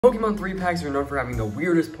Pokemon 3 packs are known for having the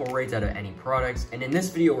weirdest pull rates out of any products, and in this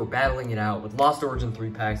video we're battling it out with Lost Origin 3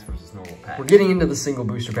 packs versus normal packs. We're getting into the single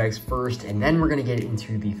booster packs first, and then we're gonna get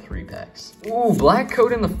into the 3 packs. Ooh, black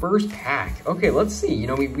coat in the first pack. Okay, let's see. You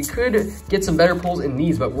know, we could get some better pulls in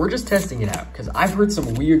these, but we're just testing it out, because I've heard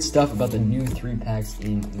some weird stuff about the new 3 packs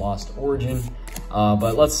in Lost Origin.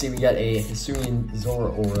 But let's see, we got a Hisuian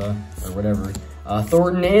Zoroark, or whatever.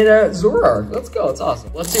 Thornton and Zoroark. Let's go, it's awesome.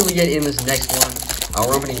 Let's see what we get in this next one.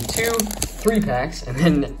 We're opening 2 3 packs and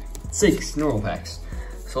then 6 normal packs.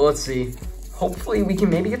 So let's see. Hopefully we can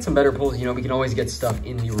maybe get some better pulls. You know, we can always get stuff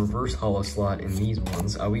in the reverse holo slot in these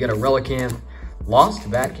ones. We got a Relicanth, Lost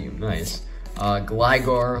Vacuum, nice.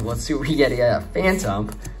 Gligar, let's see what we get. Yeah, Phantom,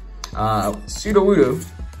 Sudowoodo,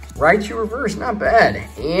 Raichu reverse, not bad.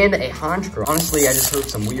 And a Honchkrow. Honestly, I just heard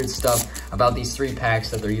some weird stuff about these 3 packs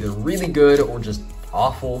that they're either really good or just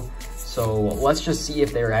awful. So let's just see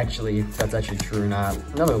if that's actually true or not.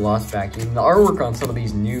 Another Lost Vacuum. The artwork on some of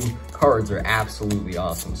these new cards are absolutely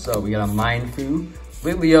awesome. So we got a Mindfu,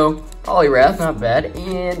 Litleo, Poliwrath, not bad,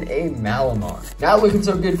 and a Malamar. Not looking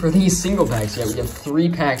so good for these single packs yet. We have 3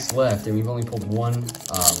 packs left, and we've only pulled one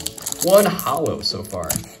holo so far.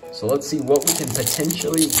 So let's see what we can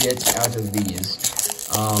potentially get out of these.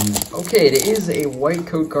 Okay, it is a white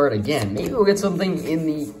code card again. Maybe we'll get something in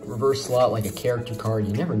the reverse slot, like a character card.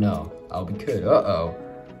 You never know. Oh, we could. Uh-oh.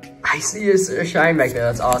 I see a shine back there.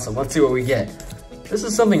 That's awesome. Let's see what we get. This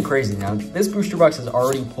is something crazy. Now, this booster box has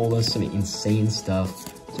already pulled us some insane stuff.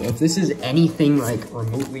 So if this is anything, like,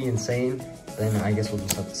 remotely insane, then I guess we'll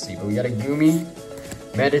just have to see. But we got a Goomy,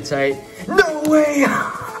 Meditite. No way!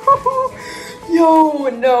 Yo,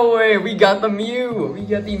 no way, we got the Mew. We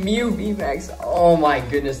got the Mew VMAX. Oh my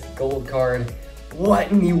goodness, gold card.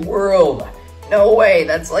 What in the world? No way,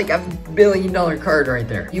 that's like $1 billion card right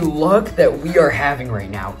there. The luck that we are having right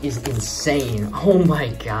now is insane. Oh my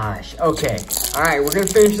gosh. Okay, all right, we're gonna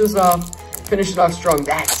finish this off. Finish it off strong.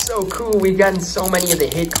 That's so cool. We've gotten so many of the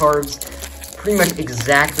hit cards. Pretty much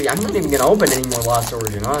exactly. I'm not even gonna open any more Lost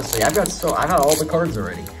Origin, honestly. I've got all the cards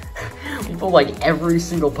already. We pulled like every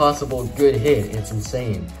single possible good hit. It's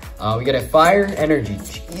insane. We got a Fire Energy.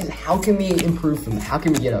 Jeez, how can we improve from that? How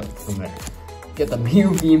can we get up from there? Get the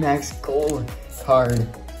Mew VMAX gold card.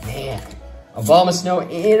 Man. A Abomasnow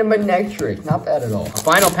and a Manectric. Not bad at all. Our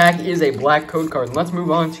final pack is a black code card. And let's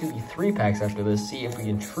move on to the 3 packs after this. See if we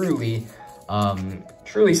can truly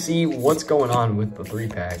see what's going on with the 3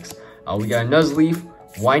 packs. We got a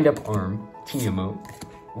Nuzleaf, Wind Up Arm, Tinomo,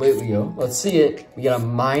 Litleo, let's see it. We got a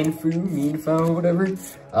Meanfo, whatever.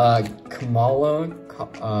 Kamala,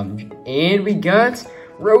 and we got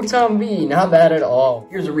Rotom V. Not bad at all.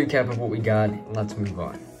 Here's a recap of what we got. Let's move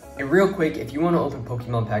on. And real quick, if you want to open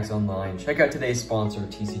Pokemon packs online, check out today's sponsor,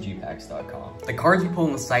 TCGpacks.com. The cards you pull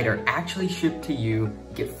on the site are actually shipped to you.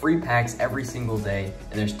 You get free packs every single day,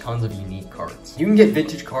 and there's tons of unique cards. You can get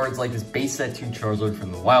vintage cards like this base set 2 Charizard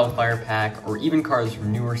from the Wildfire pack, or even cards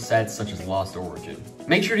from newer sets such as Lost Origin.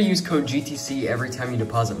 Make sure to use code GTC every time you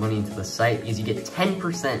deposit money into the site, because you get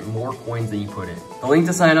 10% more coins than you put in. The link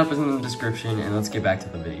to sign up is in the description, and let's get back to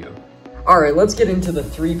the video. Alright, let's get into the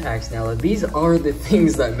 3 packs now. These are the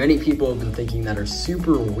things that many people have been thinking that are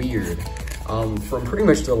super weird. From pretty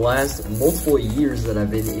much the last multiple years that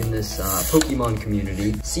I've been in this Pokemon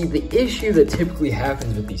community. See, the issue that typically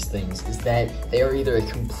happens with these things is that they are either a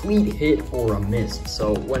complete hit or a miss.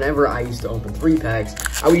 So whenever I used to open 3 packs,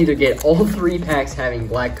 I would either get all 3 packs having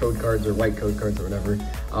black code cards or white code cards or whatever,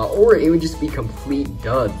 or it would just be complete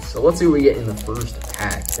duds. So let's see what we get in the first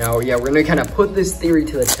pack. Now, yeah, we're gonna kind of put this theory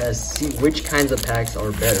to the test, see which kinds of packs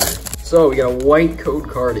are better. So we got a white code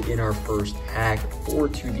card in our first pack, 4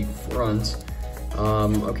 to the front.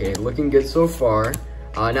 Okay, looking good so far.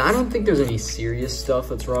 Now I don't think there's any serious stuff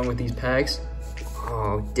that's wrong with these packs.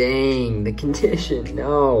 Oh, dang, the condition,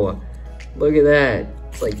 no. Look at that,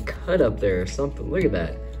 it's like cut up there or something, look at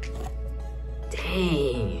that.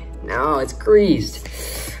 Dang, no, it's creased.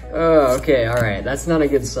 Oh, okay, all right, that's not a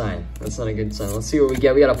good sign. That's not a good sign. Let's see what we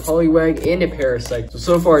get. We got a Poliwag and a Parasite.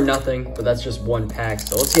 So far nothing, but that's just 1 pack.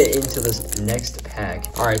 So let's get into this next pack.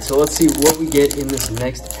 All right, so let's see what we get in this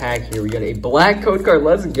next pack here. We got a black code card,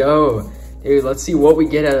 let's go. Dude, let's see what we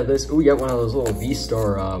get out of this. Oh, we got one of those little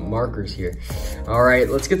V-Star markers here. All right,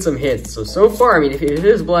 let's get some hits. So far, I mean, if it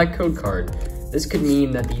is a black code card, this could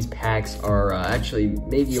mean that these packs are actually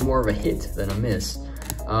maybe more of a hit than a miss.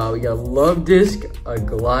 We got a Love Disc, a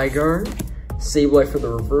Gligar, Sableye for the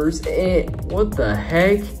reverse, and what the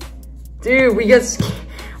heck? Dude, we got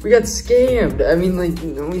scammed. I mean, like,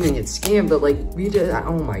 no, we didn't get scammed, but like, we did,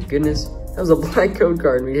 oh my goodness. That was a black code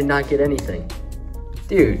card and we did not get anything.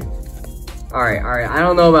 Dude, All right, I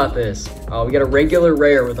don't know about this. Oh, we got a regular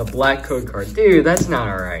rare with a black code card. Dude, that's not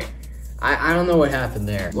all right. I don't know what happened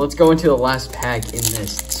there. Let's go into the last pack in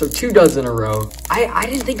this. So 2 duds in a row. I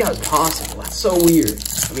didn't think that was possible. That's so weird.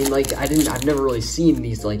 I mean, like, I've never really seen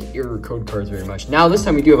these, like, error code cards very much. Now, this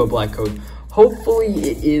time we do have a black code. Hopefully,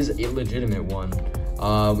 it is a legitimate one.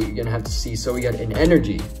 We're gonna have to see. So we got an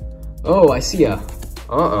energy. Oh, I see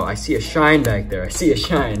a shine back there. I see a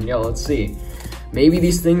shine. Yo, let's see. Maybe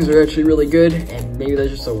these things are actually really good, and maybe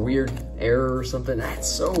that's just a weird error or something. That's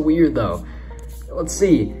so weird, though. Let's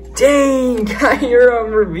see. Dang,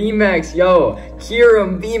 Kyurem or VMAX. Yo,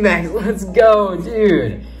 Kyurem VMAX. Let's go,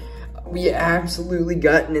 dude. We absolutely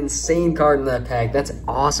got an insane card in that pack. That's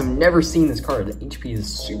awesome. Never seen this card. The HP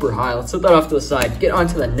is super high. Let's set that off to the side. Get on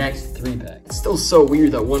to the next 3-pack. It's still so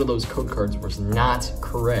weird that one of those code cards was not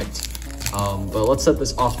correct. But let's set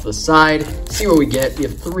this off to the side. See what we get. We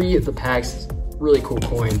have 3 of the packs. Really cool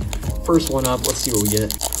coin. First one up. Let's see what we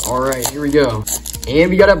get. All right, here we go.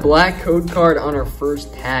 And we got a black code card on our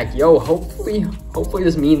first pack. Yo, hopefully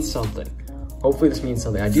this means something. Hopefully this means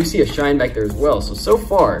something. I do see a shine back there as well. So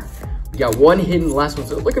far, we got 1 hidden, the last one.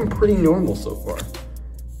 So it's looking pretty normal so far.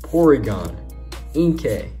 Porygon,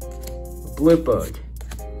 Inkay, Blipbug,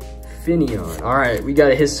 Finneon. All right, we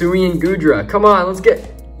got a Hisuian Goodra. Come on, let's get...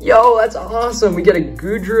 Yo, that's awesome. We got a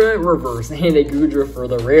Goodra reverse and a Goodra for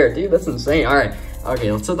the rare. Dude, that's insane. All right.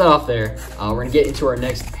 Okay, let's set that off there. We're gonna get into our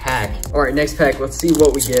next pack. All right, next pack. Let's see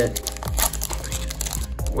what we get.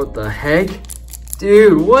 What the heck?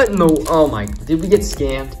 Dude, what in the... Oh my... Did we get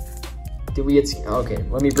scammed? Did we get... Okay,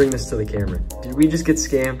 let me bring this to the camera. Did we just get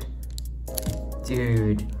scammed?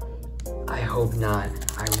 Dude, I hope not.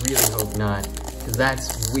 I really hope not. Because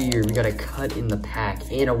that's weird. We got a cut in the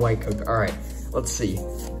pack and a white code. All right, let's see.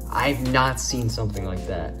 I've not seen something like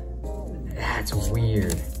that. That's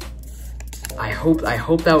weird. I hope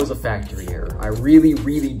that was a factory error. I really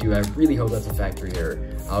do. I really hope that's a factory error.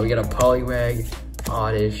 We got a Poliwag,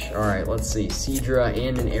 Oddish. All right, let's see. Seadra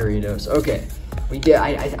and an Ariados. Okay, we did.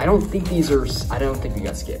 I don't think these are. I don't think we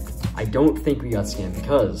got skipped. I don't think we got scammed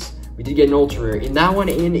because we did get an ultra rare in that one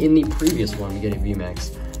and in the previous one we get a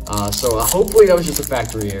VMAX. So hopefully that was just a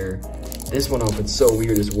factory error. This one opened so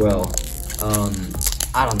weird as well.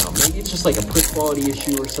 I don't know. Maybe it's just like a print quality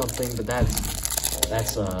issue or something, but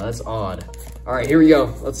that's odd. All right, here we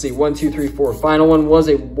go. Let's see. 1, 2, 3, 4. Final one was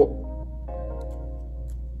a...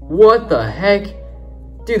 What the heck?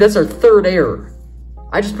 Dude, that's our 3rd error.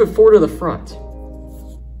 I just put 4 to the front.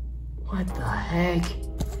 What the heck?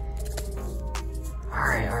 All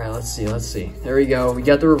right, let's see. There we go. We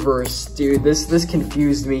got the reverse. Dude, this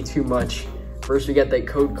confused me too much. First we got that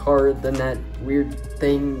code card, then that weird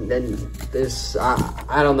thing, then this,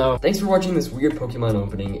 I don't know. Thanks for watching this weird Pokemon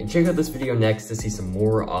opening, and check out this video next to see some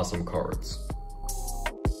more awesome cards.